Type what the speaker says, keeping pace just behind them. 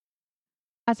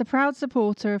As a proud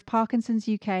supporter of Parkinson's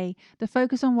UK, the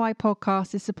Focus on Why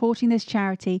podcast is supporting this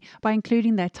charity by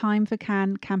including their Time for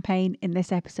Can campaign in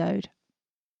this episode.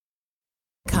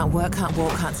 Can't work, can't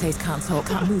walk, can't taste, can't talk,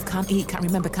 can't move, can't eat, can't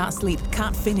remember, can't sleep,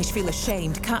 can't finish, feel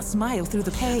ashamed, can't smile through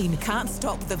the pain, can't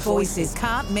stop the voices,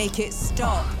 can't make it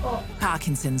stop.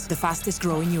 Parkinson's, the fastest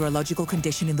growing neurological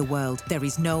condition in the world. There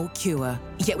is no cure.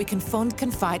 Yet we can fund, can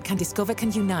fight, can discover,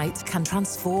 can unite, can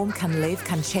transform, can live,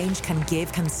 can change, can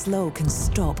give, can slow, can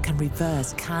stop, can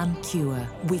reverse, can cure.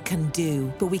 We can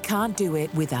do, but we can't do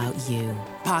it without you.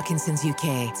 Parkinson's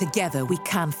UK. Together we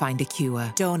can find a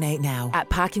cure. Donate now at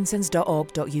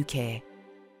parkinsons.org.uk.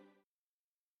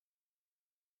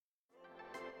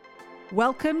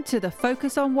 Welcome to the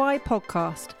Focus on Why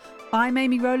podcast. I'm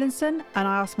Amy Rowlandson and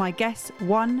I ask my guests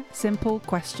one simple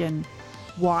question.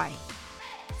 Why?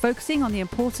 Focusing on the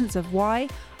importance of why,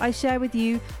 I share with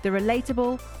you the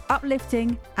relatable,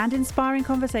 uplifting and inspiring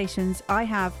conversations I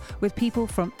have with people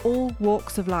from all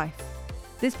walks of life.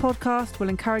 This podcast will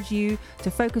encourage you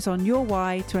to focus on your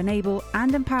why to enable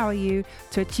and empower you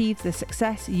to achieve the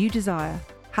success you desire.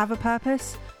 Have a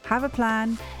purpose, have a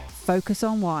plan, focus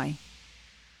on why.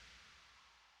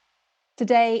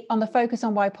 Today on the Focus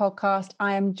on Why podcast,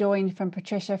 I am joined from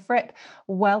Patricia Fripp.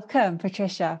 Welcome,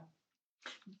 Patricia.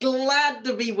 Glad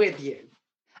to be with you.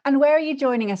 And where are you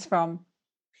joining us from?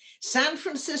 San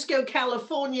Francisco,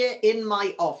 California, in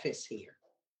my office here.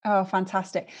 Oh,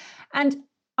 fantastic. And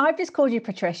I've just called you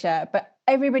Patricia, but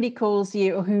everybody calls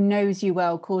you, or who knows you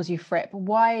well, calls you Fripp.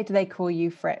 Why do they call you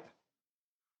Fripp?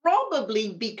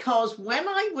 Probably because when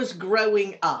I was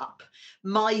growing up,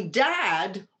 my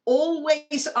dad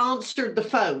always answered the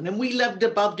phone, and we lived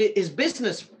above his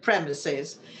business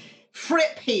premises.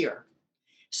 Fripp here.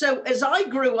 So as I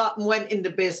grew up and went into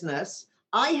business,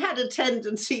 I had a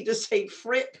tendency to say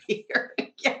Fripp here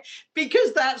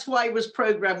because that's why I was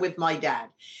programmed with my dad.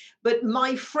 But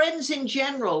my friends in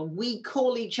general, we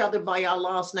call each other by our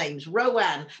last names: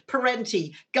 Rowan,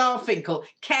 Parenti, Garfinkel,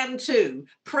 Cantu,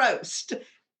 Prost.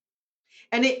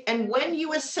 And when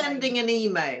you are sending an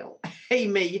email,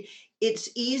 Amy, it's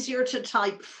easier to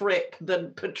type Fripp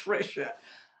than Patricia.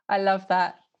 I love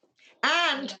that.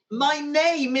 And my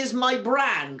name is my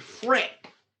brand, Fripp.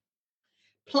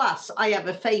 Plus, I have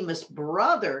a famous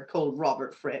brother called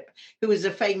Robert Fripp, who is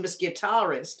a famous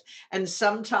guitarist. And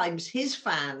sometimes his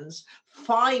fans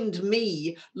find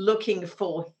me looking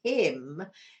for him.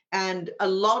 And a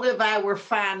lot of our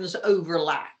fans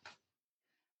overlap.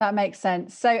 That makes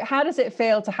sense. So how does it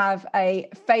feel to have a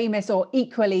famous or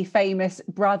equally famous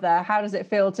brother? How does it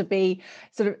feel to be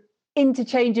sort of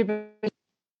interchangeably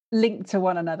linked to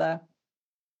one another?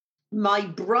 My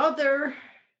brother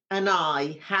and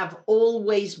I have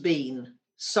always been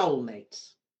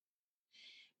soulmates.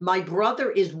 My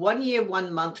brother is 1 year,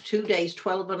 1 month, 2 days,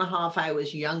 12 and a half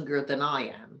hours younger than I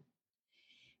am.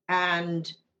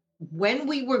 And when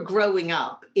we were growing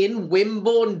up in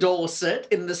Wimborne, Dorset,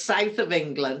 in the south of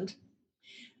England,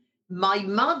 my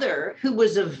mother, who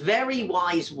was a very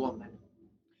wise woman,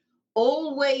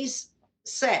 always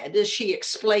said, as she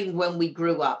explained when we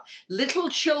grew up, little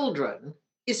children,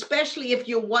 especially if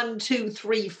you're 1, 2,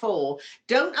 3, 4,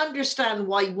 don't understand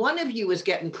why one of you is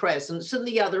getting presents and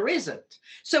the other isn't.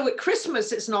 So at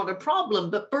Christmas, it's not a problem,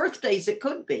 but birthdays, it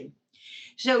could be.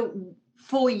 So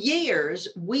for years,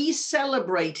 we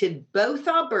celebrated both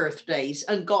our birthdays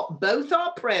and got both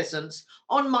our presents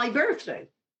on my birthday.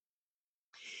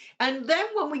 And then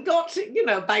when we got to,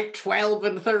 about 12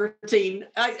 and 13,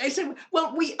 I said,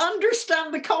 well, we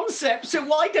understand the concept, so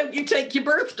why don't you take your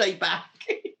birthday back?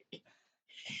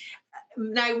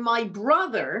 Now, my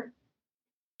brother,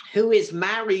 who is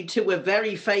married to a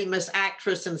very famous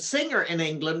actress and singer in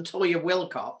England, Toyah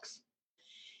Willcox,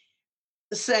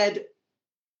 said,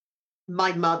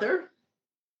 my mother,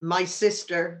 my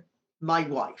sister, my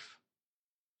wife.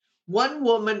 1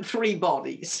 woman, 3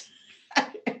 bodies.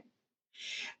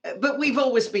 But we've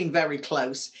always been very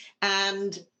close.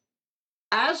 And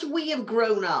as we have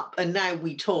grown up, and now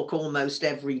we talk almost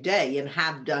every day and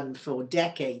have done for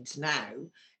decades now,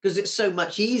 because it's so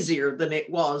much easier than it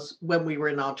was when we were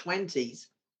in our 20s,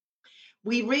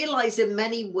 we realize in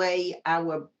many ways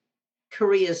our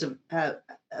careers have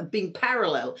been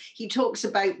parallel. He talks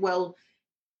about, well,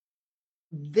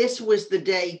 this was the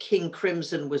day King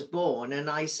Crimson was born. And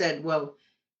I said, well,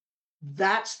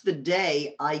 that's the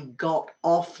day I got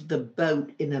off the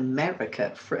boat in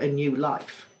America for a new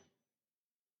life.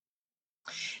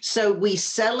 So we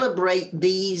celebrate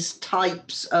these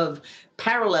types of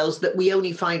parallels that we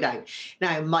only find out.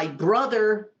 Now, my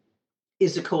brother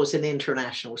is, of course, an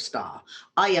international star.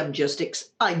 I am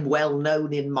I'm well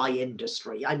known in my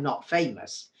industry. I'm not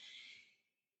famous.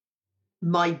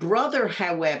 My brother,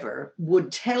 however,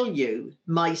 would tell you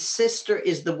my sister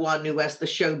is the one who has the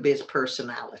showbiz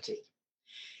personality.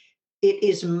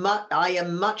 I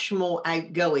am much more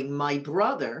outgoing. My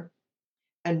brother,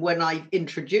 and when I've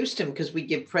introduced him, because we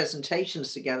give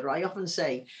presentations together, I often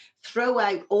say, throw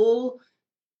out all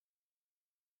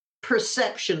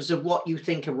perceptions of what you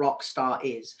think a rock star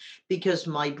is, because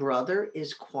my brother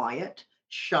is quiet,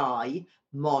 shy,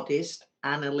 modest,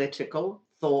 analytical,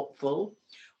 thoughtful,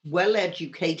 well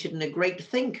educated, and a great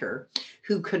thinker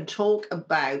who can talk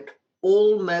about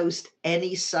almost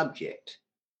any subject,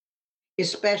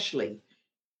 especially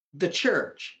the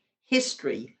church,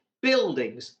 history,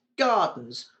 buildings,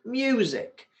 gardens,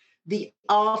 music, the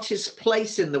artist's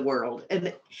place in the world.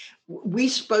 And we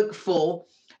spoke for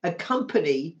a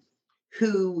company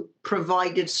who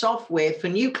provided software for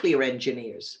nuclear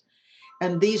engineers.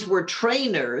 And these were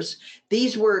trainers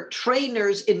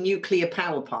in nuclear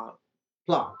power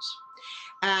plants.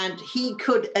 And he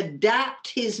could adapt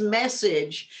his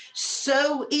message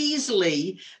so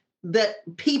easily that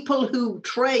people who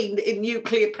trained in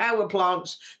nuclear power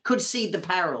plants could see the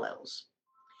parallels.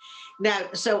 Now,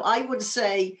 so I would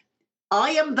say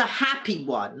I am the happy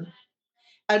one.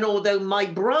 And although my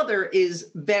brother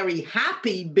is very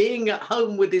happy being at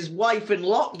home with his wife in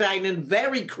lockdown and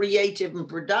very creative and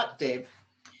productive,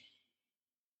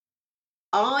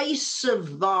 I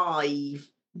survive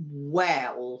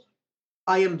well.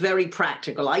 I am very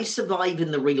practical. I survive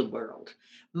in the real world.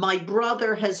 My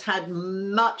brother has had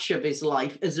much of his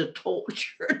life as a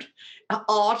tortured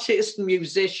artist,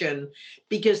 musician,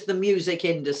 because the music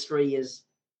industry is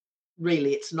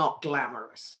really, it's not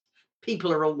glamorous.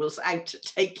 People are always out to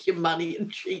take your money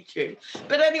and cheat you.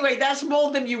 But anyway, that's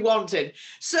more than you wanted.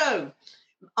 So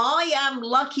I am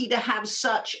lucky to have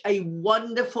such a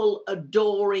wonderful,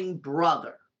 adoring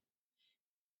brother.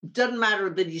 Doesn't matter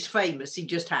that he's famous, he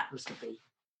just happens to be.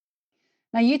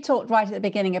 Now, you talked right at the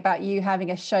beginning about you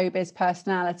having a showbiz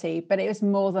personality, but it was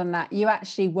more than that. You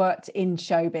actually worked in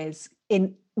showbiz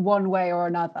in one way or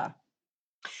another.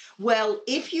 Well,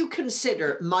 if you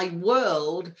consider my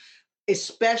world,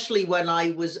 especially when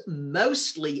I was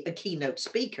mostly a keynote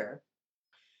speaker,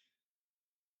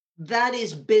 that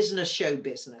is business, show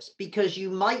business, because you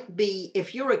might be,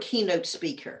 if you're a keynote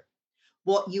speaker,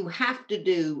 what you have to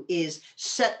do is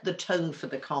set the tone for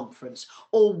the conference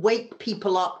or wake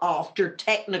people up after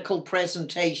technical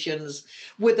presentations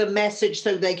with a message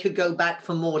so they could go back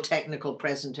for more technical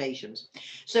presentations.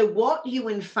 So what you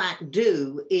in fact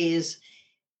do is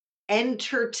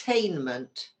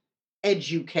entertainment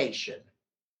education.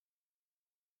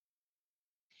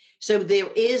 So there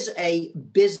is a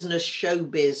business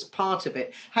showbiz part of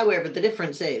it. However, the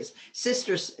difference is,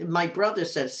 my brother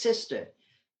says, sister,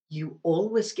 you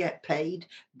always get paid.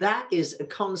 That is a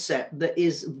concept that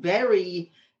is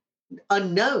very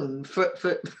unknown for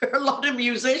a lot of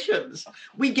musicians.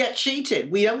 We get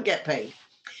cheated. We don't get paid.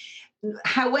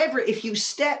 However, if you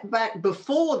step back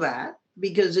before that,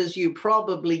 because as you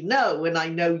probably know, and I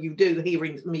know you do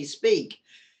hearing me speak,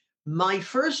 my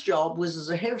first job was as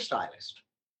a hairstylist.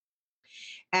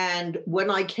 And when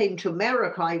I came to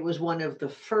America, I was one of the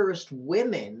first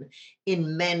women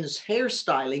in men's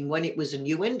hairstyling when it was a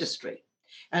new industry.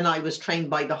 And I was trained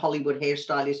by the Hollywood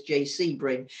hairstylist, Jay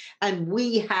Sebring. And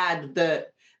we had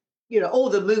all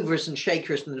the movers and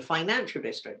shakers in the financial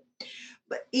district.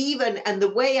 But and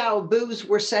the way our booths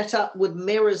were set up with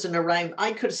mirrors and around,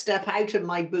 I could step out of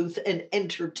my booth and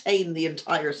entertain the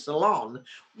entire salon,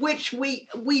 which we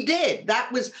did.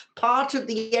 That was part of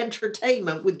the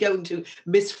entertainment with going to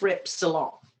Miss Fripp's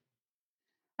salon.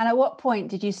 And at what point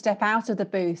did you step out of the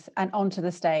booth and onto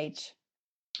the stage?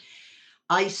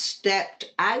 I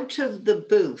stepped out of the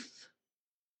booth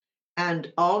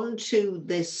and onto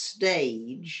this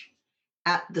stage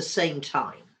at the same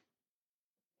time.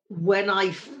 When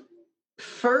I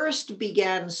first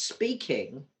began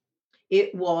speaking,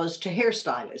 it was to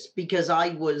hairstylists because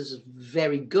I was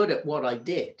very good at what I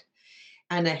did.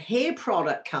 And a hair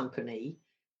product company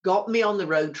got me on the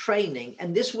road training,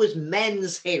 and this was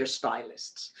men's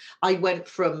hairstylists. I went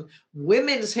from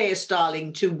women's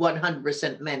hairstyling to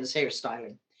 100% men's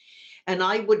hairstyling. And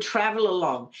I would travel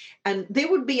along, and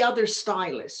there would be other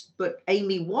stylists. But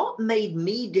Amy, what made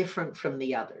me different from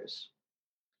the others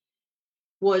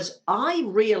was I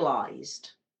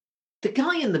realized the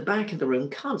guy in the back of the room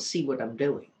can't see what I'm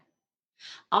doing.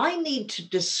 I need to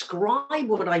describe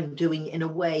what I'm doing in a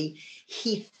way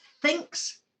he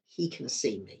thinks he can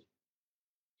see me.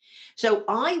 So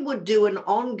I would do an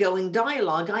ongoing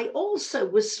dialogue. I also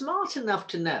was smart enough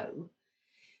to know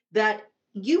that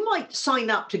you might sign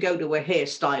up to go to a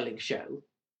hairstyling show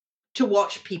to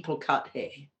watch people cut hair.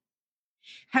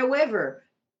 However,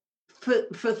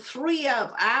 for 3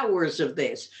 hours of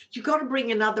this, you've got to bring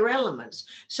in other elements.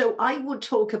 So I would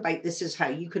talk about this as how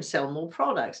you could sell more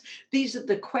products. These are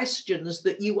the questions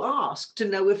that you ask to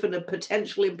know if a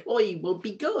potential employee will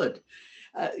be good.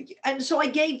 And so I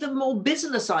gave them more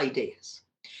business ideas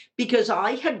because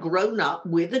I had grown up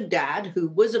with a dad who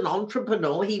was an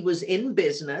entrepreneur. He was in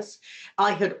business.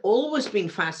 I had always been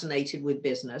fascinated with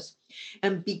business.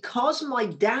 And because my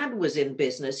dad was in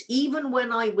business, even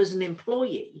when I was an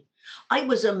employee, I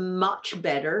was a much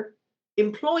better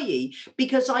employee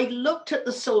because I looked at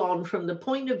the salon from the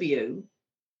point of view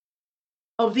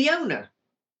of the owner.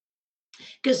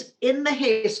 Because in the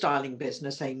hairstyling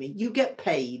business, Amy, you get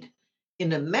paid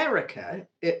in America,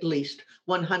 at least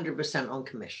 100% on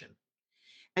commission.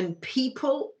 And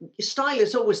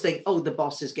stylists always think, oh, the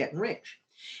boss is getting rich.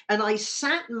 And I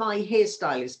sat my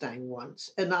hairstylist down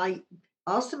once and I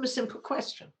asked them a simple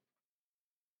question.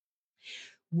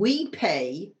 We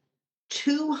pay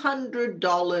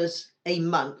 $200 a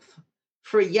month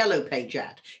for a Yellow Page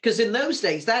ad. Because in those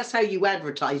days, that's how you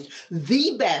advertised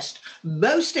the best,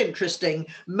 most interesting,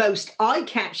 most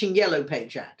eye-catching Yellow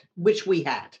Page ad, which we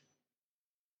had.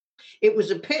 It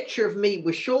was a picture of me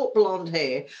with short blonde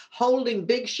hair, holding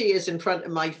big shears in front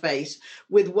of my face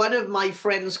with one of my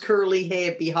friend's curly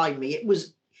hair behind me. It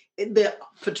was the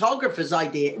photographer's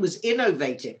idea. It was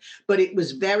innovative, but it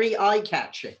was very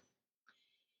eye-catching.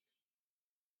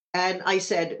 And I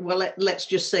said, well, let's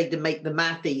just say, to make the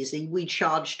math easy, we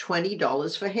charge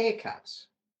 $20 for haircuts.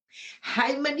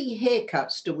 How many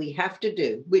haircuts do we have to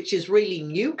do, which is really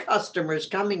new customers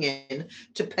coming in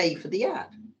to pay for the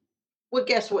ad? Well,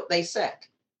 guess what they said?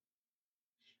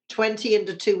 20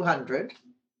 into 200,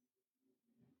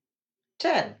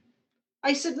 10.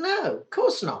 I said, no, of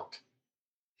course not.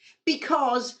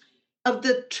 Because of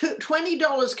the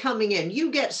 $20 coming in,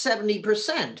 you get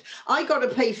 70%. I got to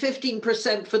pay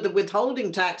 15% for the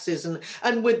withholding taxes.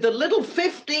 And with the little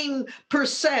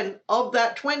 15% of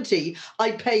that 20,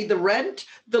 I pay the rent,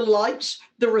 the lights,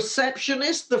 the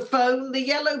receptionist, the phone, the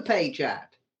Yellow Page ad.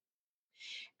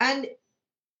 And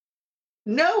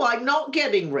no, I'm not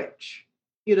getting rich.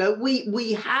 You know,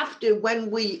 we have to,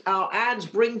 when our ads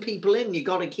bring people in, you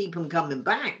got to keep them coming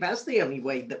back. That's the only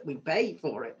way that we pay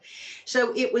for it.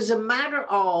 So it was a matter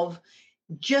of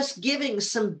just giving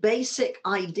some basic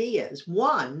ideas.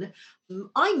 One,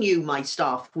 I knew my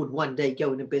staff would one day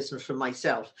go into business for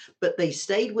myself, but they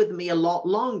stayed with me a lot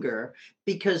longer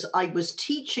because I was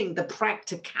teaching the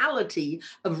practicality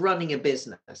of running a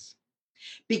business.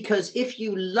 Because if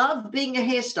you love being a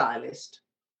hairstylist,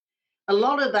 a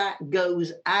lot of that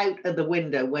goes out of the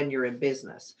window when you're in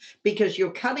business, because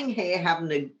you're cutting hair,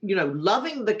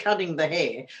 loving the cutting the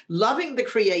hair, loving the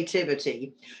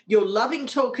creativity. You're loving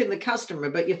talking to the customer,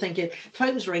 but you're thinking,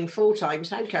 phones ring 4 times.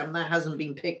 How come that hasn't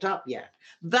been picked up yet?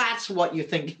 That's what you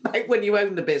think about when you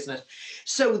own the business.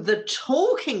 So the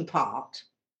talking part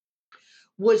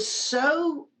was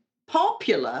so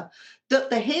popular that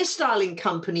the hairstyling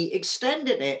company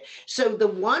extended it. So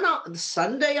the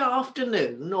Sunday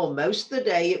afternoon, or most of the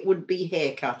day, it would be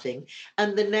haircutting.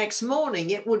 And the next morning,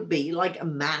 it would be like a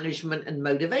management and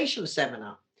motivation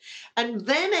seminar. And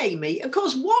then, Amy, of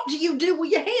course, what do you do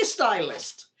with your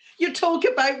hairstylist? You talk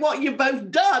about what you've both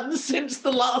done since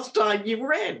the last time you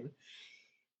were in.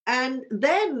 And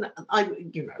then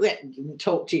you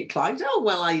talk to your clients. Oh,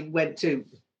 well, I went to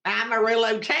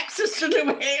Amarillo, Texas to do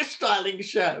a hairstyling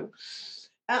show.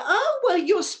 Oh, well,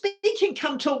 you're speaking.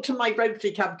 Come talk to my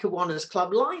Rotary Club, Kiwanis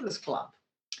Club, Lions Club.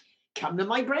 Come to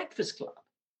my breakfast club.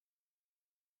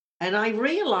 And I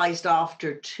realized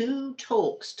after 2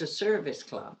 talks to service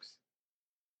clubs,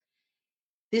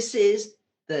 this is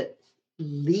the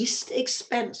least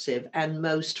expensive and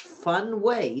most fun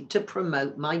way to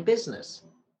promote my business.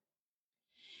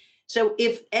 So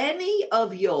if any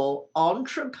of your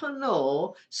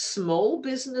entrepreneur, small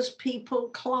business people,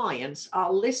 clients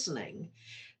are listening,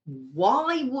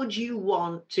 why would you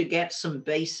want to get some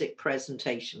basic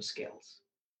presentation skills?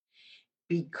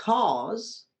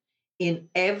 Because in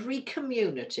every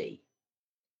community,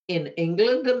 in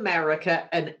England, America,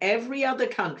 and every other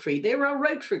country, there are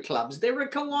Rotary clubs, there are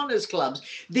Kiwanis clubs,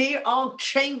 there are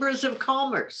chambers of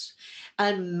commerce.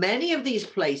 And many of these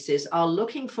places are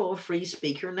looking for a free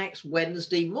speaker next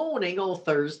Wednesday morning or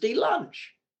Thursday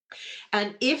lunch.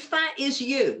 And if that is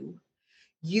you,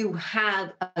 you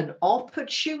have an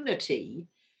opportunity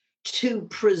to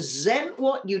present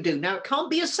what you do. Now, it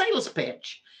can't be a sales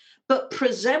pitch, but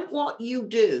present what you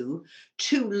do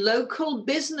to local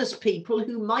business people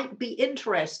who might be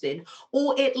interested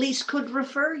or at least could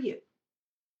refer you.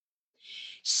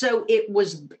 So it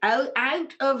was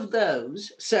out of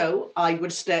those. So I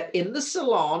would step in the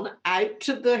salon, out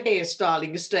to the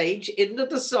hairstyling stage, into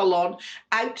the salon,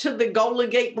 out to the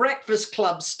Golden Gate Breakfast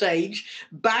Club stage,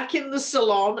 back in the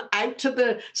salon, out to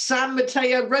the San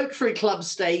Mateo Rotary Club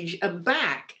stage and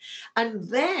back. And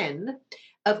then,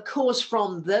 of course,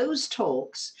 from those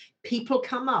talks, people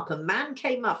come up. A man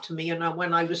came up to me and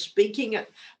when I was speaking at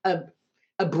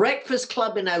a breakfast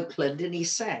club in Oakland, and he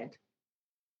said,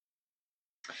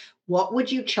 what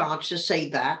would you charge to say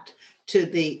that to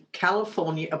the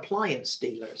California appliance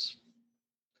dealers?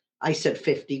 I said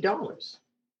 $50.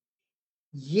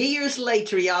 Years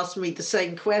later, he asked me the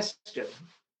same question.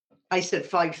 I said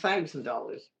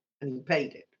 $5,000, and he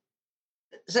paid it.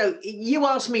 So you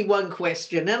ask me one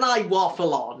question and I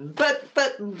waffle on, but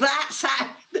that's how.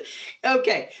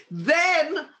 Okay.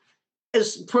 Then a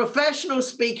professional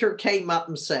speaker came up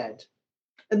and said,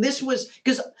 and this was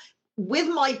because with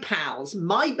my pals,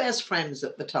 my best friends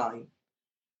at the time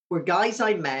were guys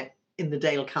I met in the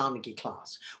Dale Carnegie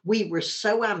class. We were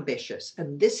so ambitious.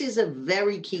 And this is a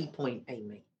very key point,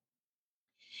 Amy.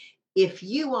 If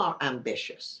you are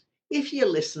ambitious, if you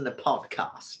listen to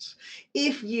podcasts,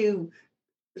 if you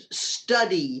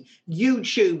study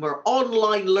YouTube or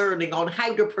online learning on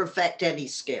how to perfect any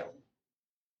skill,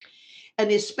 and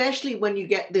especially when you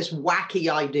get this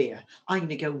wacky idea, I'm going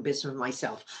to go in business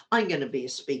myself. I'm going to be a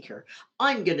speaker.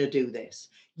 I'm going to do this.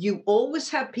 You always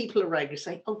have people around who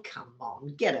say, oh, come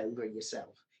on, get over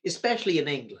yourself, especially in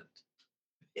England.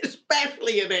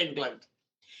 Especially in England.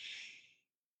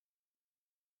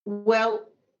 Well,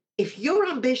 if you're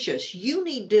ambitious, you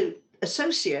need to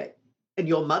associate, and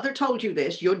your mother told you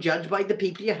this, you're judged by the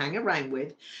people you hang around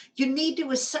with. You need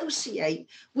to associate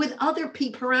with other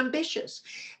people who are ambitious.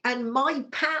 And my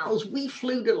pals, we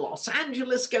flew to Los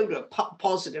Angeles, go to a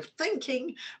positive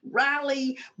thinking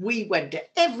rally. We went to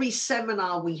every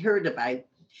seminar we heard about.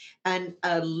 And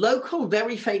a local,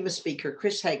 very famous speaker,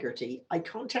 Chris Hegarty, I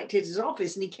contacted his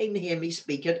office and he came to hear me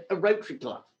speak at a Rotary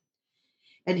Club.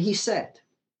 And he said,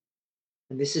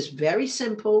 and this is very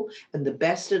simple, and the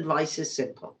best advice is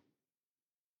simple.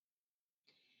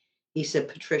 He said,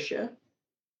 Patricia,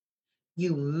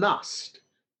 you must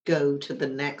go to the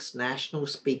next National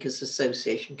Speakers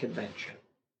Association convention.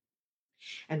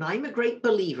 And I'm a great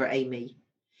believer, Amy,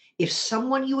 if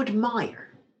someone you admire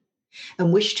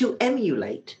and wish to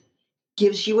emulate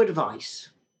gives you advice,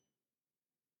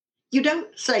 you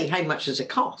don't say, how much does it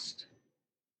cost?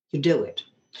 You do it.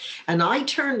 And I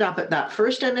turned up at that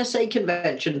first NSA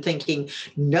convention thinking,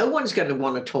 no one's going to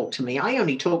want to talk to me. I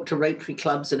only talk to Rotary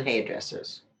clubs and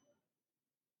hairdressers.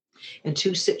 And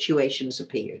two situations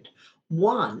appeared.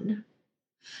 One,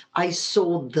 I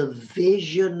saw the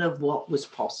vision of what was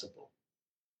possible.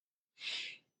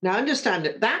 Now, understand,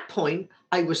 at that point,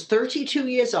 I was 32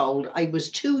 years old. I was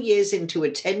 2 years into a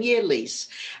 10-year lease,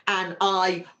 and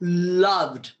I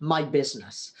loved my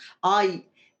business. I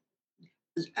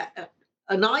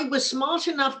was smart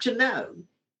enough to know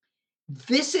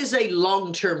this is a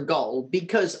long-term goal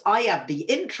because I have the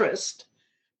interest,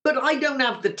 but I don't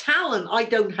have the talent. I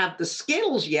don't have the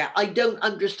skills yet. I don't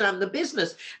understand the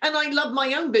business. And I love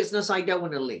my own business. I don't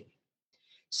want to leave.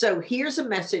 So here's a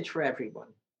message for everyone.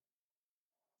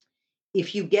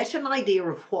 If you get an idea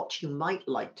of what you might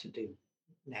like to do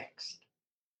next,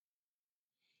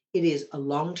 it is a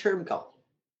long-term goal.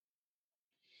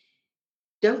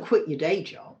 Don't quit your day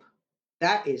job.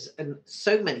 That is, and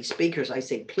so many speakers, I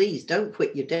say, please don't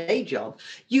quit your day job.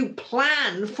 You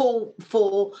plan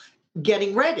for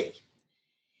getting ready.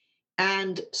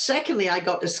 And secondly, I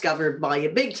got discovered by a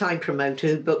big-time promoter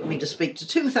who booked me to speak to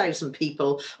 2,000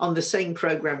 people on the same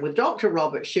program with Dr.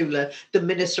 Robert Schuller, the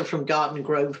minister from Garden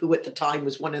Grove, who at the time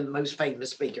was one of the most famous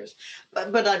speakers.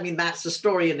 But I mean, that's a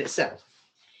story in itself.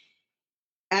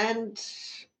 And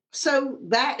so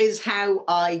that is how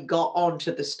I got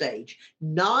onto the stage.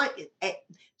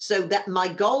 So that my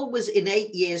goal was in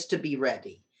 8 years to be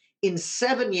ready. In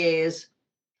 7 years,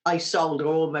 I sold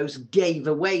or almost gave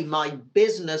away my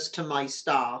business to my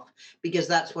staff because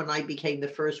that's when I became the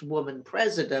first woman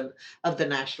president of the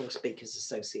National Speakers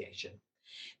Association.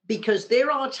 Because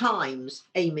there are times,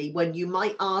 Amy, when you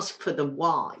might ask for the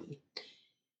why.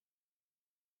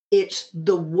 It's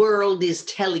the world is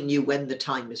telling you when the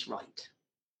time is right.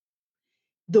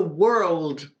 The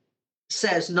world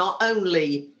says not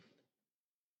only,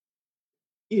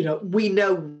 we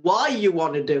know why you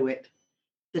want to do it,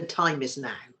 the time is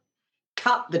now.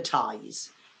 Cut the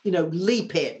ties,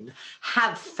 leap in,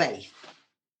 have faith.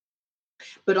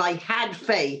 but I had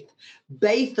faith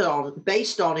based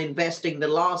on investing the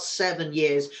last 7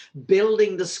 years,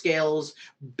 building the skills,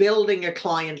 building a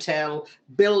clientele,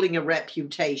 building a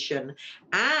reputation.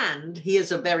 And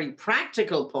here's a very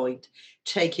practical point,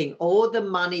 taking all the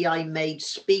money I made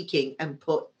speaking and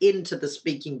put into the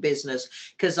speaking business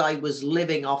because I was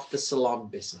living off the salon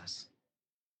business.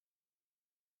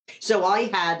 So I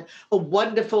had a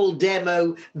wonderful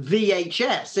demo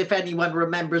VHS, if anyone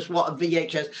remembers what a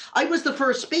VHS. I was the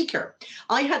first speaker.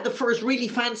 I had the first really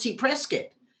fancy press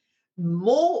kit.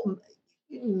 More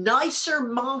nicer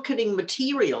marketing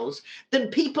materials than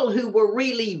people who were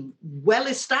really well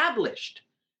established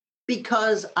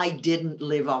because I didn't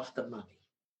live off the money.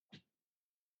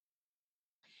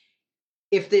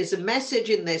 If there's a message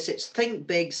in this, it's think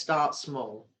big, start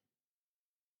small.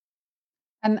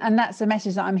 And that's the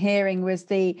message that I'm hearing, was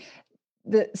the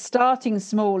starting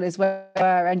small is where you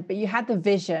were, but you had the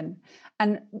vision.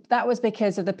 And that was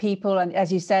because of the people, and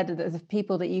as you said, the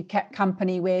people that you kept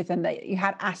company with, and that you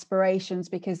had aspirations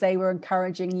because they were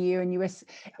encouraging you, and you were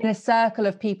in a circle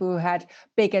of people who had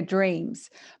bigger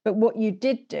dreams. But what you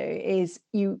did do is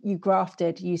you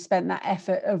grafted, you spent that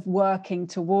effort of working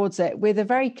towards it with a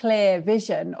very clear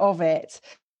vision of it.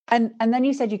 And then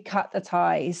you said you cut the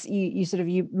ties,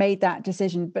 you made that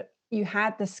decision, but you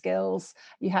had the skills,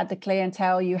 you had the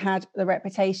clientele, you had the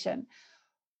reputation.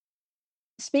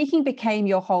 Speaking became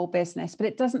your whole business, but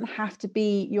it doesn't have to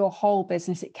be your whole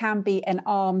business. It can be an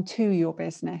arm to your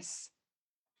business.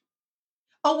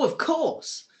 Oh, of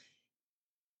course.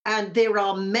 And there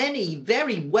are many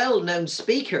very well-known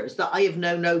speakers that I have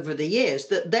known over the years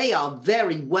that they are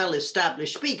very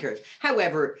well-established speakers.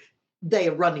 However, they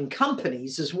are running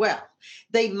companies as well.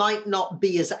 They might not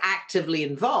be as actively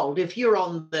involved. If you're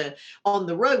on the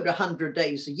road 100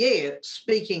 days a year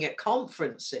speaking at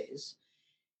conferences,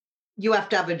 you have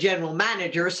to have a general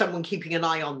manager or someone keeping an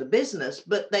eye on the business,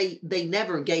 but they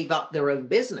never gave up their own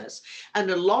business. And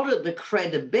a lot of the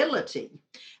credibility,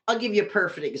 I'll give you a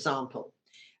perfect example.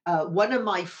 One of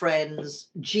my friends,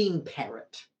 Gene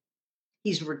Perrott,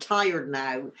 he's retired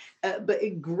now, but a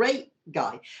great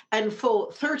guy. And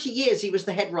for 30 years, he was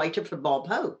the head writer for Bob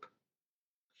Hope.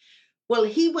 Well,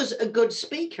 he was a good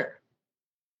speaker.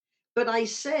 But I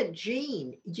said,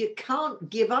 Gene, you can't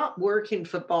give up working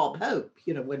for Bob Hope,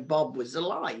 when Bob was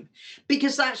alive,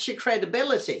 because that's your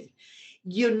credibility.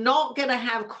 You're not going to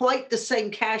have quite the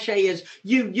same cachet as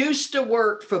you used to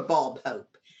work for Bob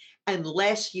Hope,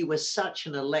 unless you were such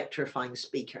an electrifying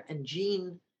speaker. And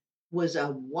Gene was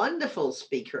a wonderful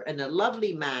speaker and a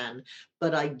lovely man,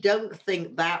 but I don't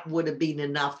think that would have been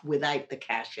enough without the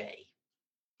cachet.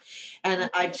 And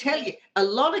I tell you, a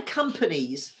lot of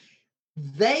companies,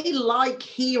 they like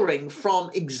hearing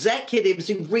from executives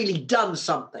who've really done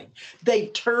something.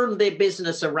 They've turned their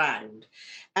business around.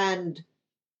 And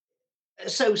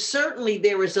so certainly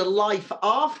there is a life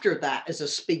after that as a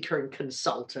speaker and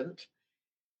consultant.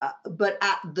 But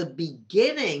at the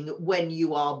beginning, when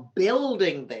you are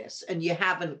building this and you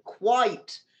haven't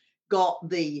quite got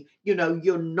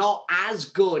you're not as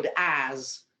good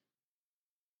as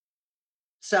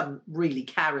some really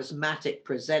charismatic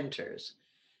presenters,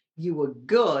 you were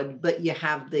good, but you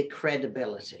have the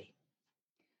credibility.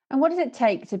 And what does it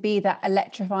take to be that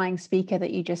electrifying speaker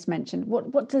that you just mentioned?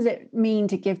 What does it mean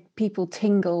to give people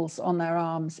tingles on their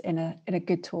arms in a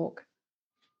good talk?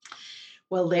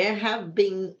 Well, there have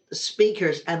been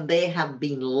speakers and there have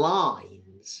been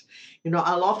lines.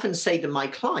 I'll often say to my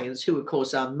clients, who of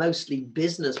course are mostly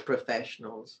business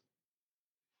professionals,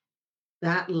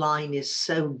 that line is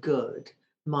so good,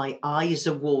 my eyes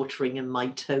are watering and my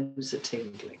toes are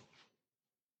tingling.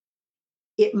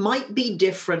 It might be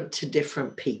different to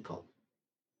different people.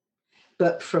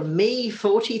 But for me,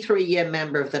 43-year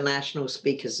member of the National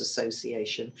Speakers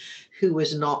Association, who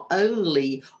has not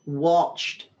only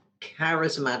watched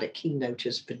charismatic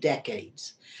keynoters for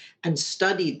decades and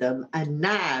studied them, and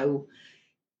now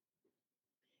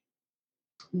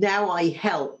I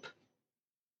help,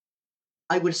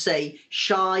 I would say,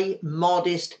 shy,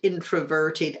 modest,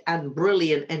 introverted, and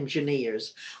brilliant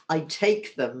engineers. I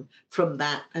take them from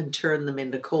that and turn them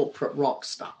into corporate rock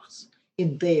stars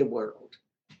in their world.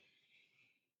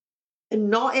 And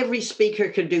not every speaker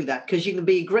can do that, because you can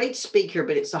be a great speaker,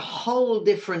 but it's a whole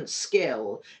different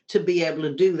skill to be able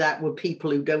to do that with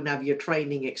people who don't have your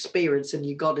training experience, and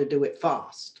you got to do it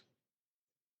fast.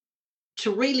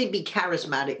 To really be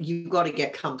charismatic, you've got to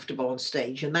get comfortable on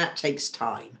stage, and that takes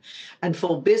time. And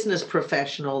for business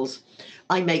professionals,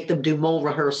 I make them do more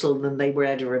rehearsal than they would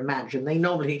ever imagine. They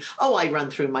normally, I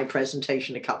run through my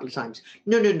presentation a couple of times.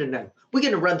 No. We're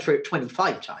going to run through it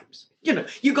 25 times.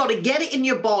 You got to get it in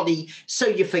your body so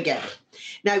you forget it.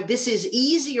 Now, this is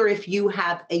easier if you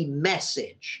have a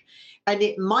message. And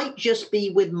it might just be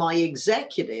with my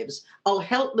executives. I'll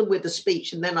help them with the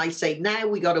speech. And then I say, now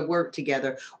we got to work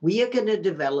together. We are going to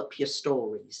develop your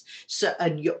stories. So,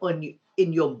 and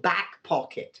in your back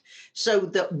pocket, so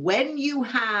that when you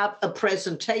have a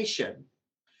presentation,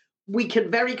 we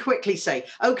can very quickly say,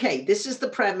 okay, this is the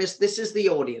premise, this is the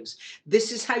audience,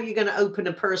 this is how you're going to open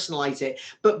and personalize it,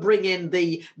 but bring in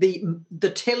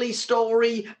the Tilly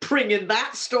story, bring in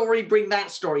that story, bring that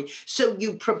story. So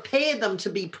you prepare them to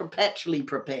be perpetually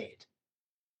prepared.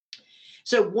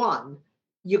 So one,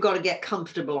 you got to get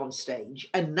comfortable on stage.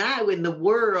 And now in the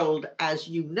world, as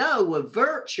you know, of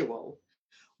virtual,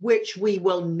 which we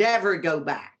will never go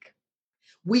back.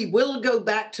 We will go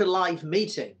back to live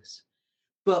meetings,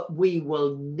 but we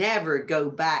will never go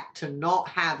back to not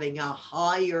having a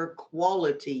higher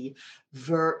quality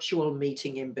virtual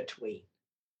meeting in between.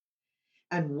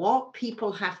 And what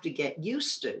people have to get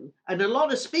used to, and a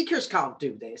lot of speakers can't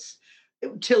do this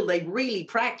until they really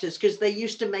practice because they're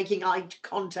used to making eye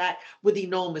contact with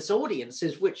enormous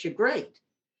audiences, which are great.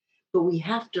 But we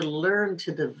have to learn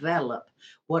to develop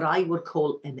what I would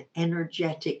call an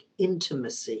energetic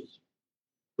intimacy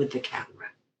with the camera.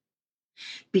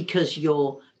 Because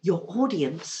your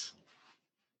audience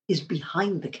is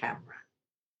behind the camera.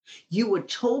 You are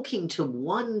talking to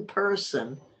one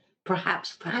person,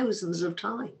 perhaps thousands of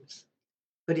times,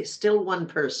 but it's still one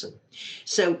person.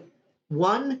 So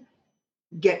one,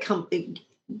 get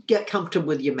comfortable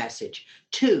with your message.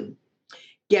 Two,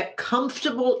 get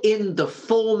comfortable in the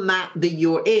format that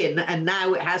you're in, and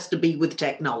now it has to be with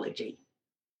technology.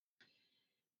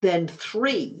 Then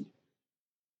three,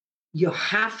 you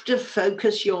have to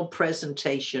focus your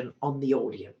presentation on the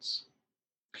audience.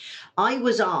 I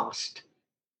was asked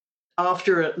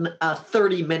after a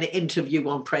 30-minute interview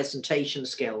on presentation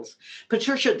skills,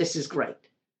 Patricia, this is great,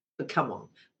 but come on,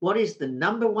 what is the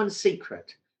number one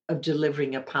secret of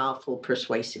delivering a powerful,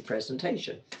 persuasive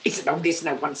presentation? He said, oh, there's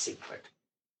no one secret.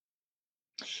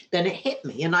 Then it hit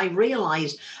me, and I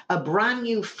realized a brand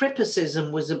new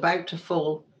frippicism was about to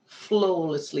fall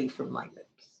flawlessly from my lips.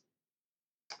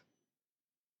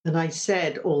 And I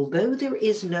said, although there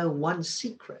is no one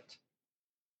secret,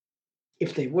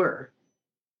 if there were,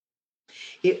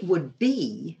 it would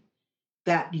be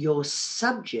that your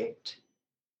subject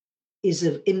is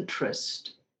of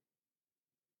interest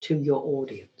to your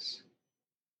audience.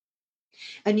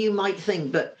 And you might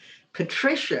think, but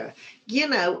Patricia,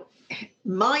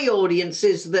 my audience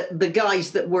is the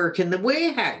guys that work in the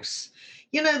warehouse.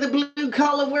 The blue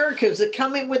collar workers that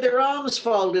come in with their arms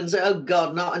folded and say, oh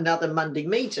God, not another Monday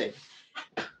meeting.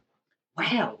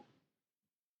 Well,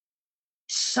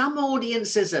 some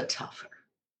audiences are tougher.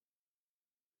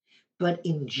 But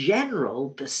in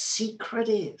general, the secret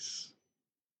is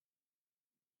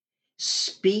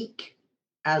speak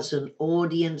as an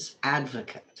audience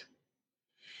advocate.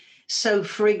 So,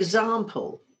 for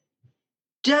example,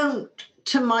 to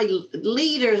my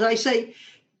leaders, I say,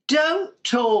 don't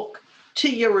talk to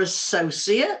your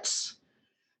associates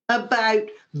about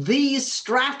these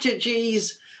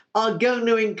strategies are going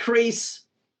to increase,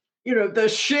 the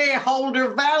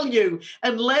shareholder value.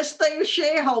 Unless they are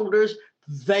shareholders,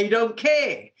 they don't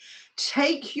care.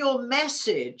 Take your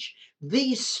message.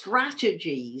 These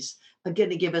strategies are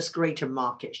going to give us greater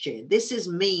market share. This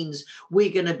means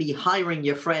we're going to be hiring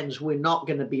your friends. We're not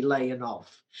going to be laying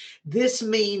off. This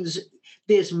means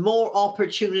there's more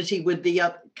opportunity with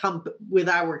with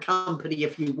our company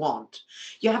if you want.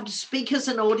 You have to speak as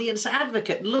an audience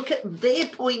advocate. Look at their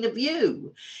point of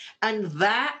view. And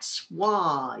that's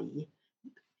why.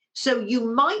 So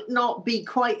you might not be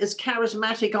quite as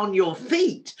charismatic on your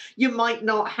feet. You might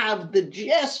not have the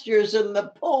gestures and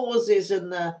the pauses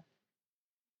and the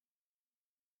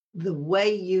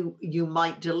way you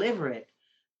might deliver it.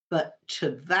 But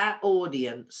to that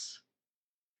audience,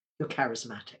 you're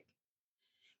charismatic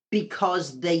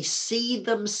because they see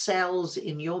themselves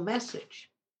in your message.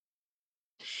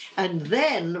 And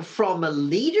then from a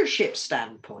leadership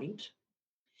standpoint,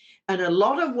 and a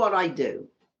lot of what I do,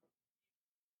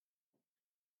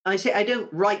 I say I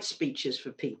don't write speeches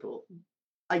for people.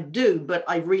 I do, but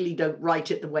I really don't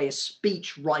write it the way a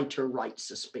speech writer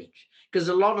writes a speech. Because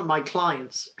a lot of my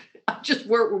clients, I just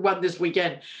worked with one this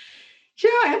weekend. Yeah,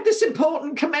 I had this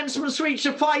important commencement speech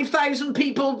to 5,000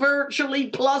 people virtually,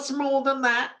 plus more than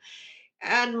that.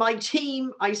 And my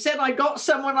team, I said, I got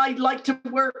someone I'd like to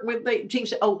work with. The team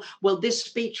said, oh, well, this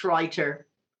speech writer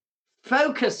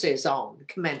focuses on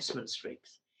commencement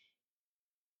speeches.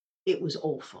 It was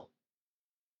awful.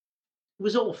 It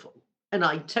was awful. And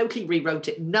I totally rewrote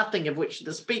it, nothing of which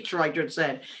the speechwriter had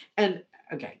said. And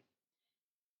okay.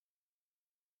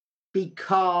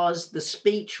 Because the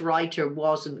speechwriter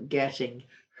wasn't getting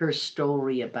her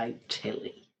story about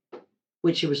Tilly,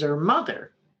 which was her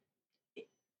mother,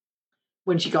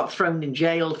 when she got thrown in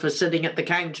jail for sitting at the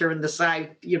counter in the South,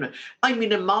 I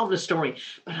mean, a marvelous story.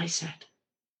 But I said,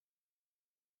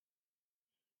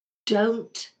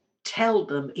 don't tell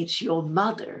them it's your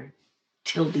mother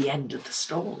till the end of the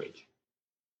story.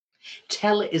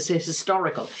 Tell it as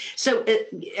historical. So,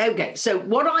 okay, so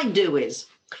what I do is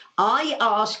I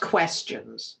ask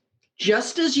questions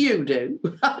just as you do.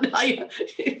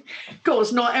 Of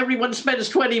course, not everyone spends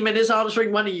 20 minutes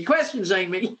answering one of your questions,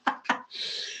 Amy.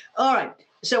 All right.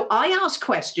 So I ask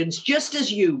questions just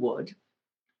as you would.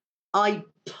 I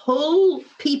pull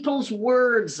people's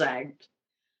words out.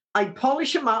 I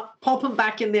polish them up, pop them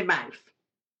back in their mouth.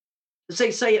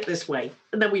 Say it this way,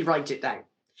 and then we write it down.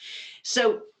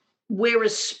 So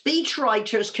whereas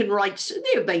speechwriters can write,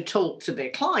 they talk to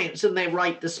their clients and they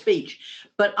write the speech,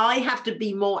 but I have to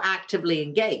be more actively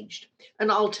engaged.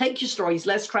 And I'll take your stories,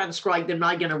 let's transcribe them.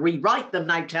 I'm going to rewrite them,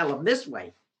 now tell them this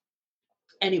way.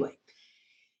 Anyway,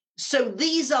 so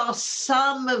these are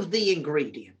some of the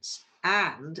ingredients.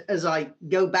 And as I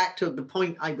go back to the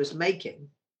point I was making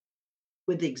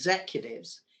with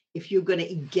executives, if you're going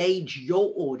to engage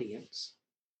your audience,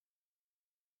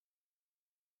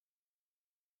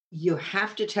 you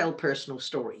have to tell personal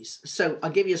stories. So I'll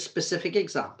give you a specific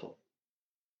example.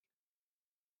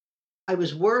 I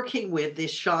was working with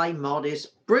this shy,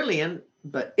 modest, brilliant,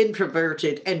 but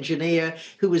introverted engineer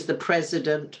who was the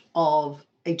president of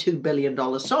a $2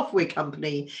 billion software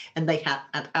company, and they had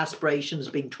aspirations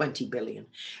of being 20 billion.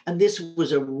 And this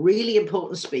was a really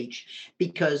important speech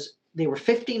because there were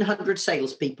 1,500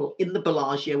 salespeople in the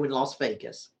Bellagio in Las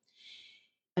Vegas,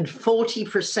 and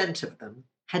 40% of them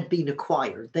had been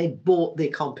acquired. They bought their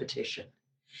competition.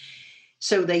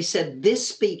 So they said, this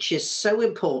speech is so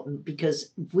important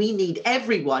because we need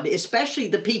everyone, especially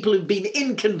the people who've been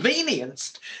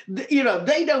inconvenienced. They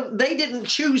didn't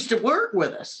choose to work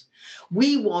with us.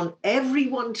 We want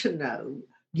everyone to know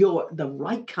you're the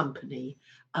right company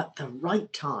at the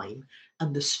right time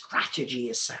and the strategy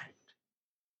is sound.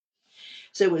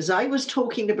 So as I was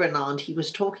talking to Bernard, he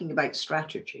was talking about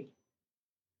strategy.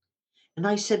 And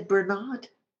I said, Bernard,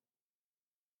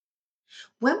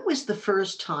 when was the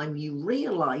first time you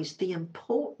realized the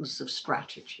importance of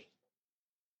strategy?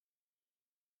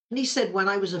 And he said, when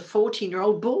I was a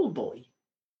 14-year-old ball boy.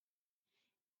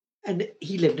 And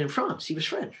he lived in France. He was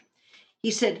French.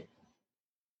 He said,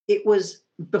 it was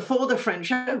before the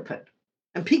French Open.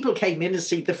 And people came in to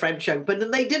see the French Open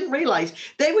and they didn't realize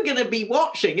they were going to be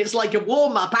watching. It's like a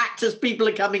warm-up act as people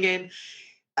are coming in,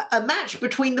 a match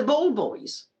between the ball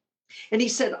boys. And he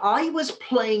said, I was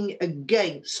playing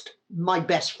against my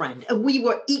best friend and we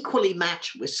were equally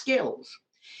matched with skills,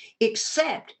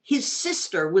 except his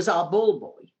sister was our ball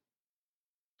boy.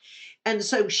 And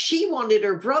so she wanted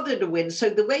her brother to win. So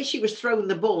the way she was throwing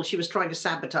the ball, she was trying to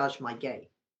sabotage my game.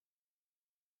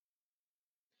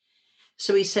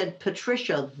 So he said,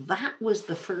 Patricia, that was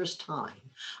the first time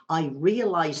I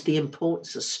realized the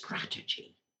importance of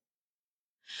strategy.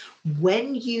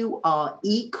 When you are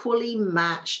equally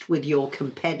matched with your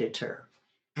competitor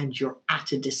and you're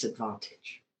at a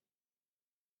disadvantage.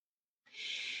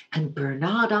 And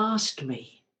Bernard asked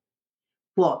me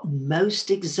what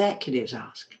most executives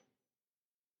ask.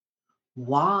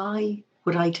 Why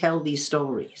would I tell these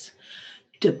stories?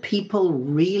 Do people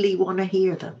really want to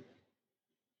hear them?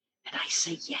 And I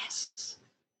say yes,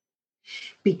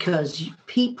 because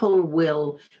people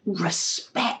will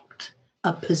respect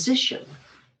a position.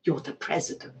 You're the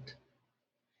president.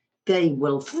 They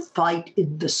will fight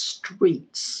in the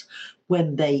streets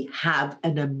when they have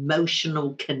an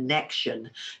emotional connection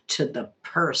to the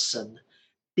person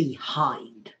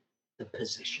behind the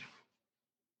position.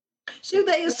 So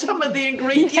there are some of the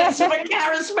ingredients of a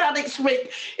charismatic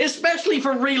speak, especially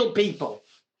for real people.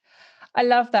 I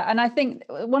love that. And I think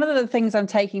one of the things I'm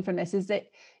taking from this is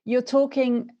that you're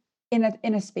talking in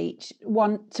a speech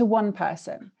to one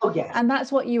person. Oh, yeah. And that's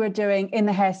what you were doing in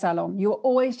the hair salon. You were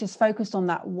always just focused on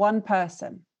that one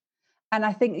person. And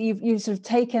I think you've sort of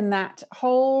taken that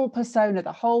whole persona,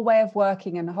 the whole way of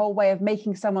working and the whole way of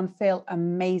making someone feel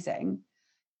amazing,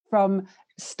 from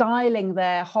styling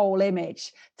their whole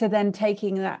image to then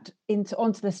taking that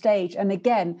onto the stage and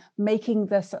again making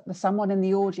the someone in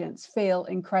the audience feel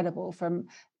incredible from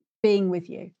being with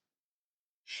you.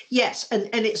 Yes,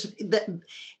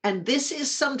 and this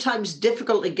is sometimes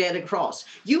difficult to get across.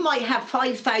 You might have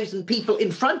 5,000 people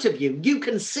in front of you. You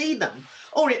can see them,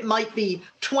 or it might be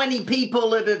 20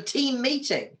 people at a team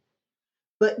meeting.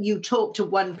 but you talk to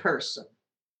one person.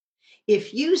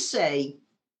 If you say,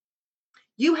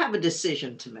 you have a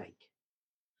decision to make,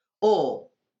 or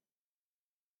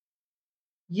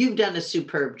you've done a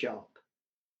superb job,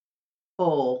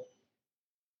 or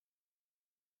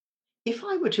if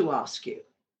I were to ask you,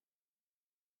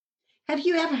 have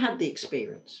you ever had the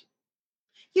experience?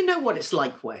 You know what it's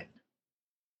like when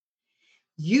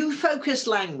you focus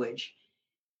language,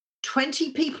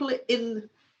 20 people in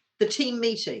the team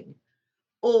meeting,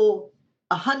 or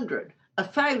 100,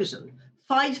 1,000,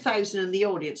 5,000 in the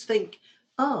audience think,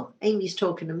 oh, Amy's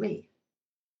talking to me.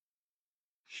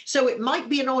 So it might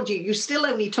be an audio, you still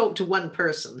only talk to one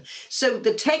person. So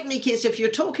the technique is if you're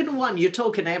talking to one, you're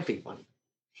talking to everyone.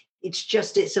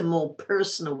 It's a more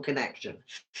personal connection.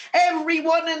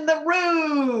 Everyone in the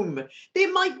room.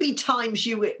 There might be times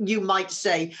you might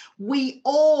say, we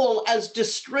all as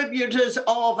distributors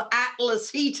of Atlas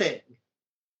Heating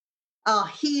are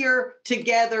here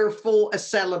together for a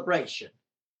celebration.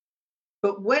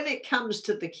 But when it comes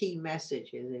to the key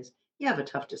messages is, you have a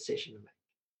tough decision to make.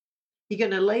 You're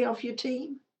going to lay off your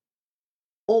team?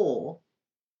 Or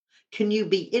can you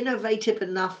be innovative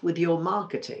enough with your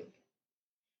marketing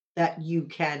that you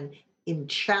can, in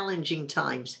challenging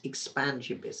times, expand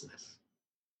your business?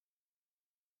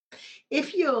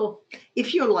 If you're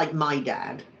like my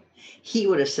dad, he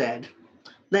would have said,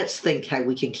 let's think how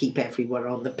we can keep everyone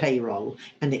on the payroll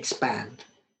and expand.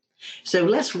 So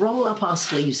let's roll up our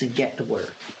sleeves and get to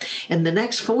work. In the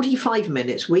next 45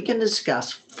 minutes, we can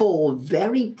discuss 4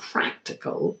 very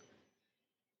practical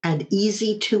and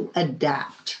easy to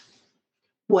adapt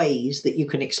ways that you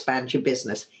can expand your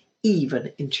business,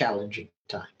 even in challenging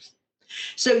times.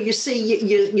 So you see,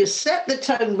 you set the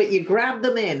tone, but you grab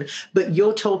them in, but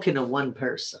you're talking to one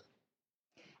person.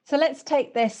 So let's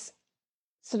take this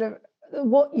sort of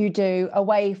what you do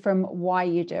away from why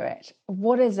you do it.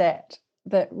 What is it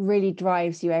that really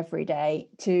drives you every day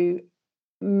to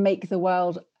make the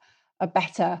world a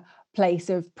better place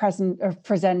of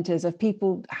presenters, of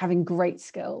people having great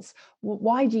skills?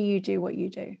 Why do you do what you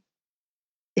do?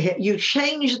 You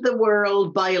change the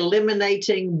world by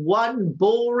eliminating one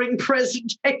boring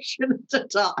presentation at a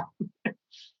time.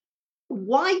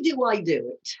 Why do I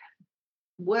do it?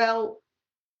 Well,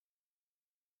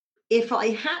 if I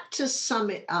had to sum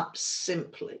it up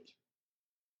simply,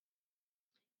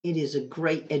 it is a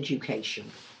great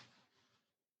education.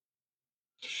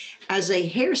 As a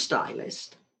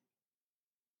hairstylist,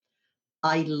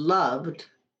 I loved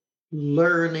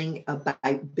learning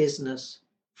about business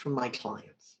from my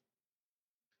clients.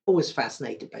 Always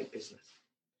fascinated by business.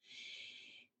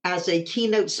 As a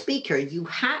keynote speaker, you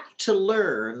had to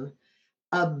learn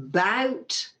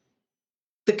about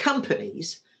the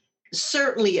companies,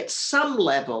 certainly at some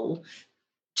level,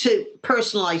 to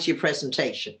personalize your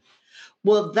presentation.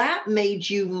 Well, that made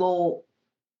you more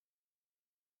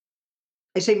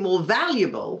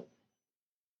valuable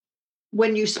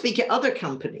when you speak at other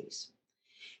companies.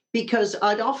 Because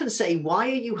I'd often say, why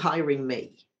are you hiring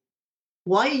me?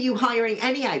 Why are you hiring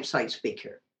any outside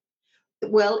speaker?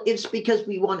 Well, it's because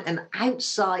we want an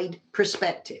outside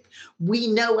perspective. We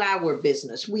know our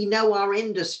business. We know our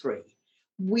industry.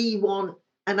 We want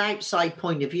an outside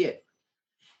point of view.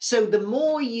 So the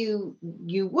more you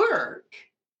work,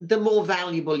 the more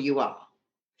valuable you are.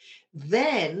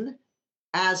 Then,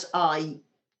 as I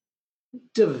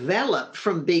developed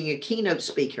from being a keynote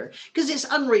speaker, because it's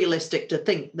unrealistic to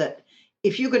think that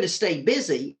if you're going to stay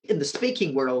busy in the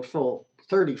speaking world for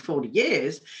 30, 40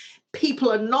 years,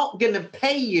 people are not going to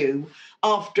pay you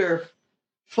after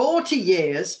 40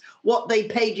 years what they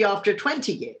paid you after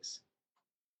 20 years.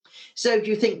 So do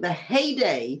you think the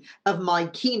heyday of my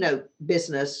keynote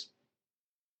business,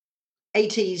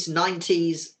 80s,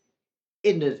 90s,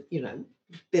 in the,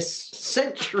 this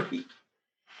century,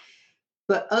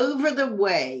 but over the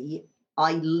way,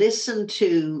 I listened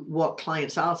to what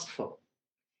clients asked for.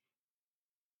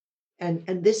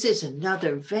 And this is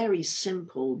another very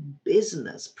simple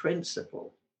business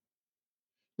principle.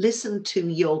 Listen to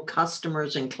your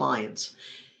customers and clients,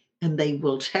 and they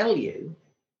will tell you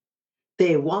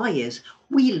their why is,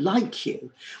 we like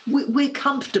you. We're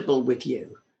comfortable with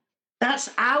you.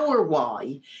 That's our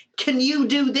why. Can you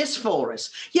do this for us?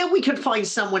 Yeah, we could find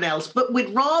someone else, but we'd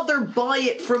rather buy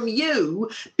it from you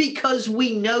because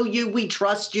we know you, we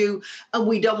trust you, and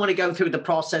we don't want to go through the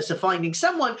process of finding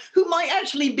someone who might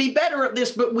actually be better at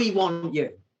this, but we want you.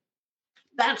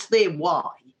 That's their why.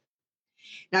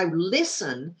 Now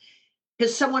listen,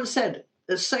 because someone said,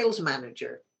 a sales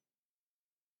manager,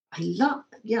 I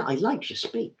liked your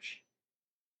speech.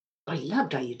 I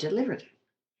loved how you delivered it.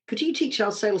 Could you teach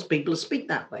our salespeople to speak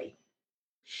that way?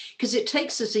 Because it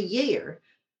takes us a year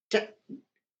to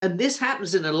And this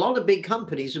happens in a lot of big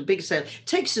companies with big sales. It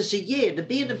takes us a year to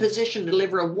be in a position to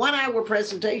deliver a 1-hour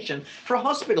presentation for a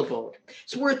hospital board.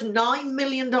 It's worth $9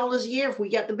 million a year if we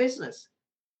get the business.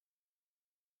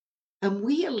 And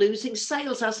we are losing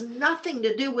sales. It has nothing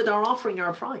to do with our offering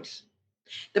our price.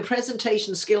 The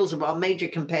presentation skills of our major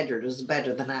competitors are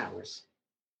better than ours.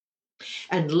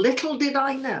 And little did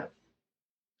I know,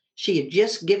 she had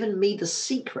just given me the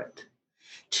secret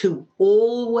to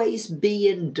always be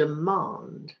in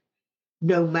demand,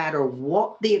 no matter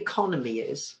what the economy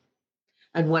is.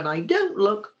 And when I don't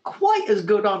look quite as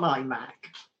good on iMac.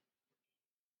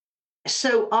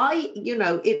 So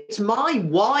it's my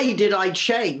why did I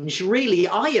change? Really,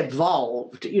 I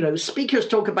evolved. Speakers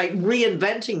talk about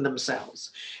reinventing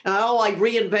themselves. I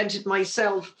reinvented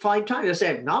myself 5 times. I say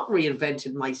I've not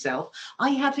reinvented myself. I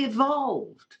have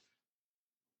evolved.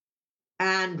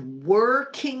 And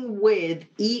working with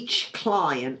each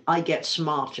client, I get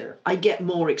smarter. I get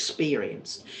more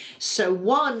experience. So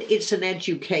one, it's an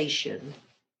education.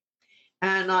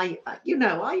 And I'm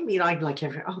like,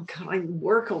 oh God, I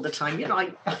work all the time.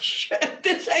 I should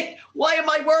say, why am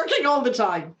I working all the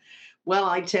time? Well,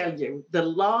 I tell you, the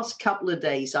last couple of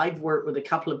days, I've worked with a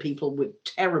couple of people with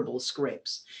terrible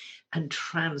scripts and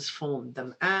transformed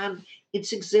them. And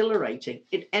it's exhilarating.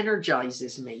 It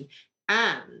energizes me.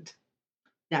 And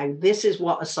now this is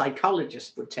what a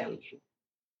psychologist would tell you.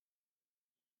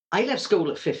 I left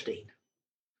school at 15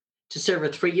 to serve a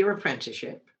 3-year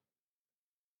apprenticeship.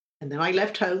 And then I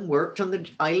left home, worked on the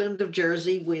island of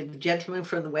Jersey with gentlemen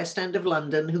from the West End of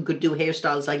London who could do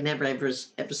hairstyles I'd never,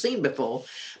 ever seen before.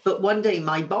 But one day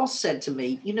my boss said to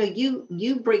me,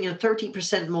 you bring in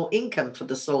 30% more income for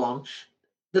the salon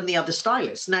than the other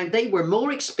stylists. Now, they were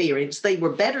more experienced, they were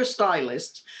better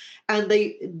stylists, and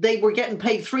they were getting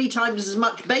paid 3 times as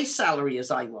much base salary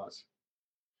as I was.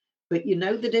 But you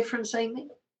know the difference, Amy?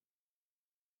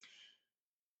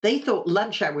 They thought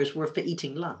lunch hours were for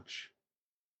eating lunch.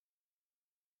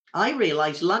 I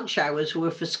realized lunch hours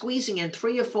were for squeezing in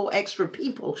 3 or 4 extra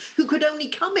people who could only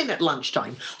come in at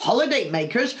lunchtime. Holiday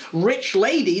makers, rich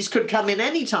ladies could come in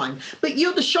anytime, but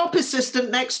you're the shop assistant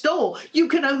next door. You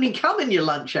can only come in your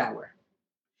lunch hour.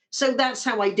 So that's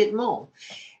how I did more.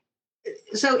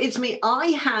 So it's me. I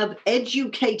have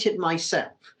educated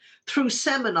myself through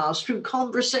seminars, through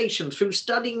conversation, through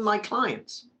studying my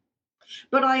clients.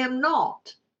 But I am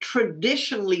not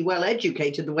traditionally well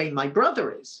educated the way my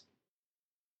brother is.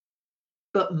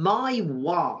 But my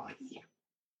why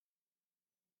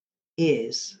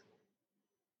is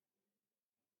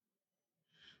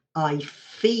I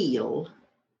feel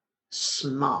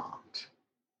smart.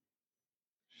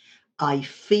 I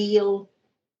feel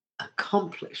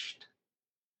accomplished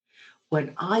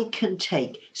when I can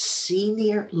take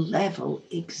senior level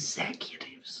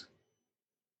executives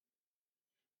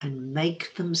and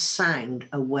make them sound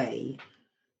a way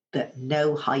that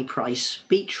no high-priced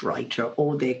speechwriter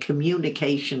or their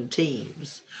communication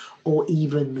teams or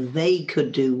even they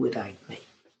could do without me.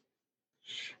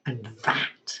 And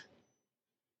that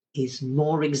is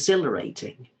more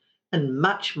exhilarating and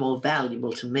much more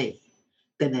valuable to me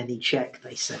than any check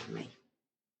they send me.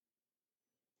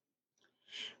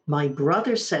 My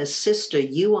brother says, sister,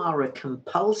 you are a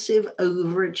compulsive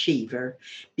overachiever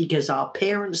because our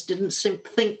parents didn't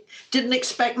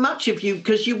expect much of you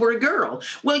because you were a girl.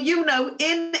 Well,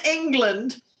 in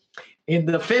England, in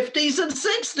the 50s and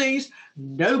 60s,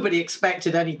 nobody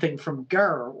expected anything from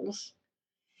girls.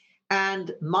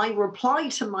 And my reply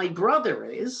to my brother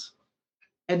is,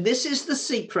 and this is the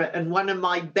secret, and one of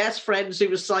my best friends who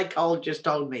was a psychologist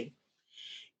told me,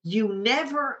 you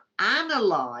never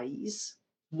analyze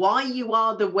why you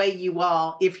are the way you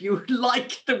are if you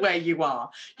like the way you are.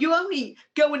 You only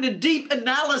go into deep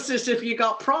analysis if you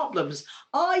got problems.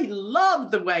 I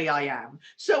love the way I am,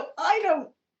 so I don't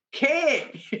care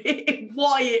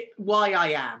why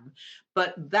I am.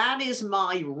 But that is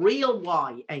my real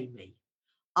why, Amy.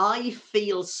 I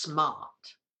feel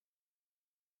smart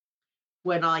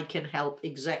when I can help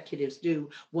executives do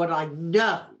what I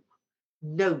know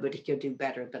nobody can do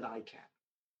better than I can.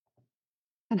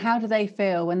 And how do they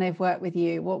feel when they've worked with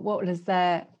you? What is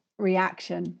their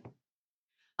reaction?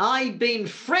 I've been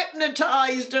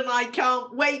hypnotized and I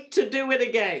can't wait to do it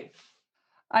again.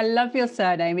 I love your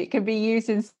surname. It can be used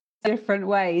in different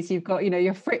ways. You've got,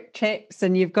 your Fripp tips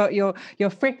and you've got your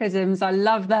Frippisms. I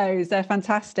love those. They're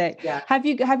fantastic. Yeah. Have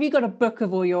you got a book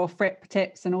of all your Fripp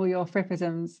tips and all your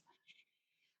Frippisms?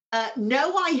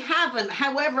 No, I haven't.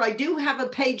 However, I do have a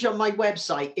page on my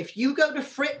website. If you go to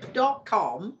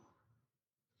fripp.com,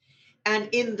 And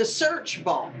in the search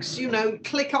box,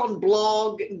 click on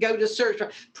blog, go to search,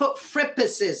 put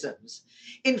Frippicisms.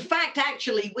 In fact,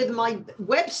 actually, with my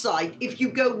website, if you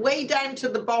go way down to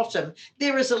the bottom,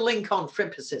 there is a link on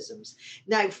Frippicisms.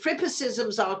 Now,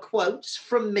 Frippicisms are quotes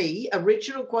from me,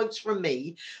 original quotes from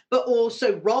me, but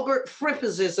also Robert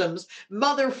Frippicisms,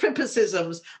 Mother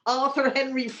Frippicisms, Arthur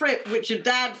Henry Fripp, which are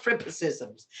Dad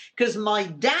Frippicisms. Because my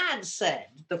dad said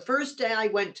the first day I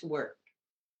went to work,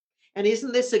 and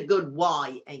isn't this a good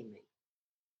why, Amy?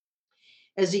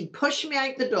 As he pushed me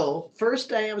out the door, first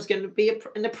day I was going to be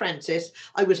an apprentice,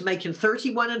 I was making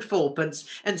 31 and 4pence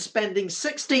and spending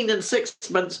 16 and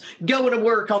 6pence going to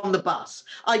work on the bus.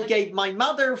 I gave my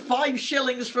mother 5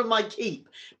 shillings for my keep,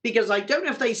 because I don't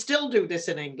know if they still do this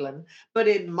in England, but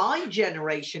in my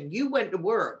generation, you went to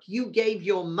work, you gave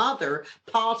your mother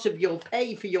part of your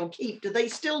pay for your keep. Do they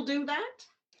still do that?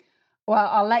 Well,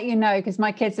 I'll let you know, because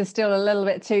my kids are still a little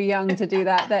bit too young to do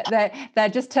that. They're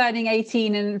just turning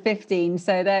 18 and 15,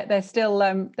 so they're still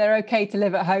they're okay to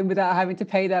live at home without having to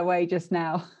pay their way just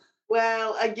now.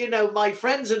 Well, my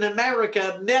friends in America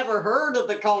have never heard of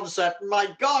the concept. My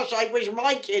gosh, I wish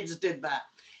my kids did that.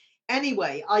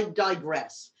 Anyway, I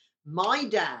digress. My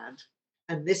dad,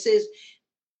 and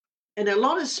a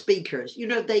lot of speakers,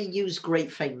 they use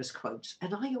great famous quotes,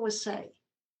 and I always say,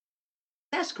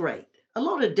 that's great. A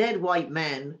lot of dead white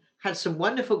men had some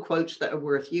wonderful quotes that are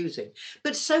worth using.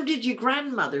 But so did your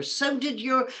grandmother. So did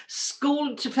your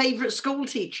favorite school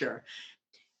teacher.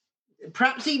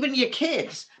 Perhaps even your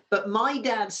kids. But my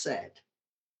dad said,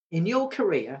 in your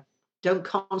career, don't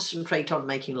concentrate on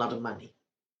making a lot of money.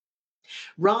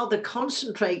 Rather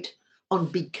concentrate on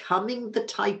becoming the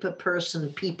type of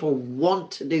person people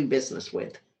want to do business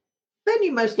with. Then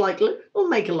you most likely will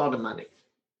make a lot of money.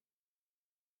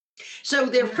 So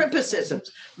they're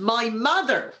Frippicisms. My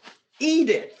mother,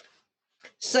 Edith,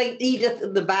 St. Edith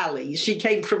of the Valleys, she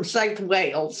came from South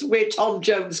Wales, where Tom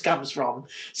Jones comes from.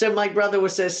 So my brother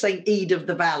was a St. Edith of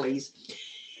the Valleys.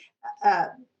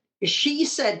 She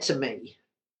said to me,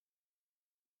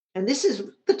 and this is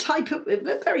the type of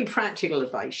very practical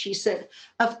advice. She said,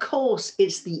 of course,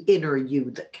 it's the inner you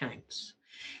that counts.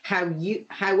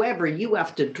 However, you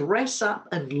have to dress up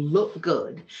and look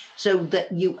good so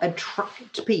that you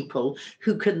attract people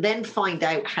who can then find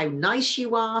out how nice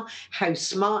you are, how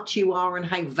smart you are, and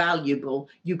how valuable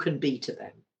you can be to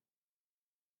them.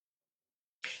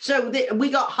 So we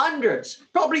got hundreds,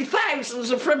 probably thousands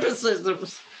of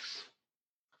Frippicisms.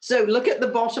 So look at the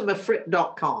bottom of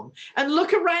fripp.com and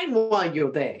look around while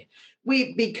you're there.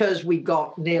 Because we've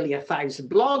got nearly 1,000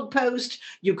 blog posts.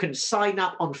 You can sign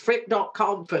up on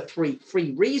fripp.com for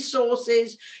free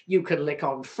resources. You can click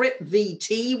on Fripp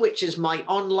VT, which is my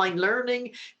online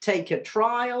learning, take a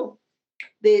trial.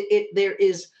 There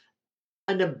is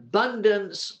an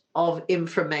abundance of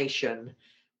information,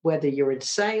 whether you're in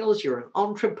sales, you're an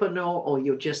entrepreneur, or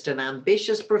you're just an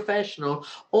ambitious professional,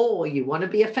 or you want to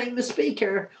be a famous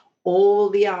speaker.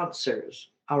 All the answers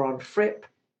are on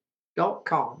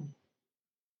fripp.com.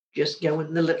 Just go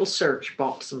in the little search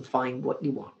box and find what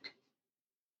you want.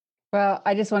 Well,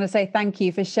 I just want to say thank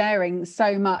you for sharing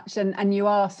so much, and you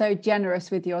are so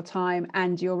generous with your time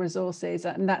and your resources,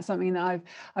 and that's something that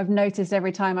I've noticed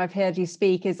every time I've heard you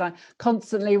speak, is I'm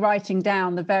constantly writing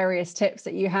down the various tips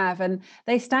that you have, and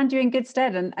they stand you in good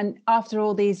stead. And after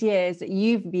all these years that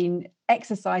you've been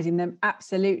exercising them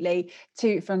absolutely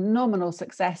to phenomenal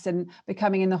success and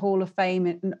becoming in the Hall of Fame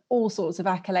and all sorts of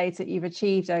accolades that you've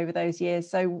achieved over those years.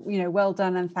 So, well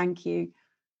done and thank you.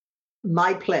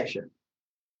 My pleasure.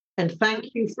 And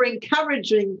thank you for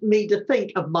encouraging me to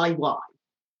think of my why.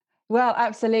 Well,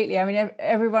 absolutely. I mean,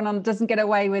 everyone doesn't get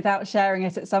away without sharing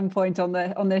it at some point on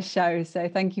this show. So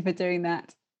thank you for doing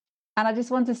that. And I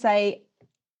just want to say,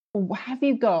 have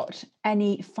you got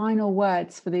any final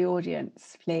words for the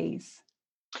audience, please?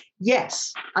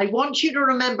 Yes, I want you to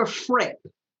remember Fripp,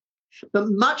 but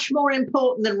much more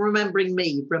important than remembering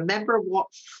me, remember what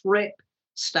Fripp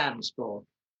stands for.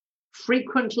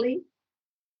 Frequently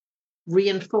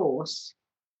reinforce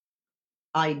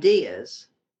ideas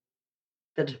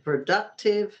that are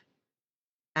productive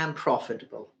and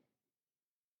profitable.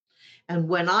 And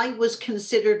when I was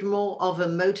considered more of a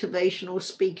motivational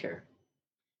speaker,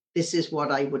 this is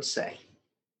what I would say.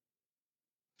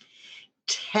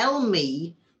 Tell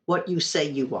me what you say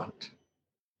you want.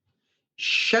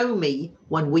 Show me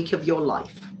 1 week of your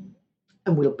life,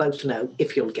 and we'll both know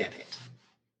if you'll get it.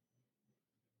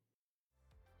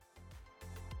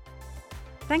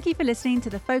 Thank you for listening to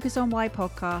the Focus on Why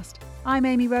podcast. I'm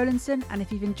Amy Rowlandson, and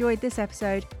if you've enjoyed this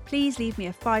episode, please leave me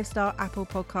a 5-star Apple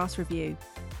Podcast review.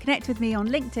 Connect with me on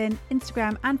LinkedIn,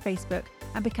 Instagram, and Facebook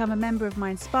and become a member of my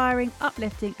inspiring,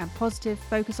 uplifting and positive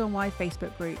Focus on Why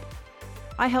Facebook group.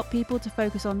 I help people to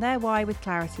focus on their why with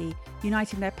clarity,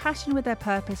 uniting their passion with their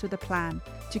purpose with a plan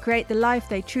to create the life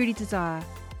they truly desire.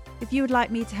 If you would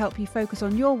like me to help you focus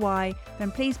on your why,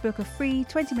 then please book a free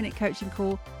 20-minute coaching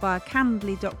call via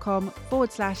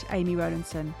calendly.com/Amy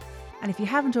Rowlandson. And if you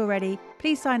haven't already,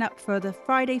 please sign up for the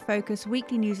Friday Focus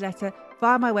weekly newsletter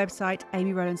via my website,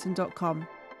 amyrowlandson.com.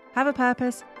 Have a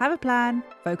purpose, have a plan,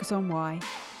 focus on why.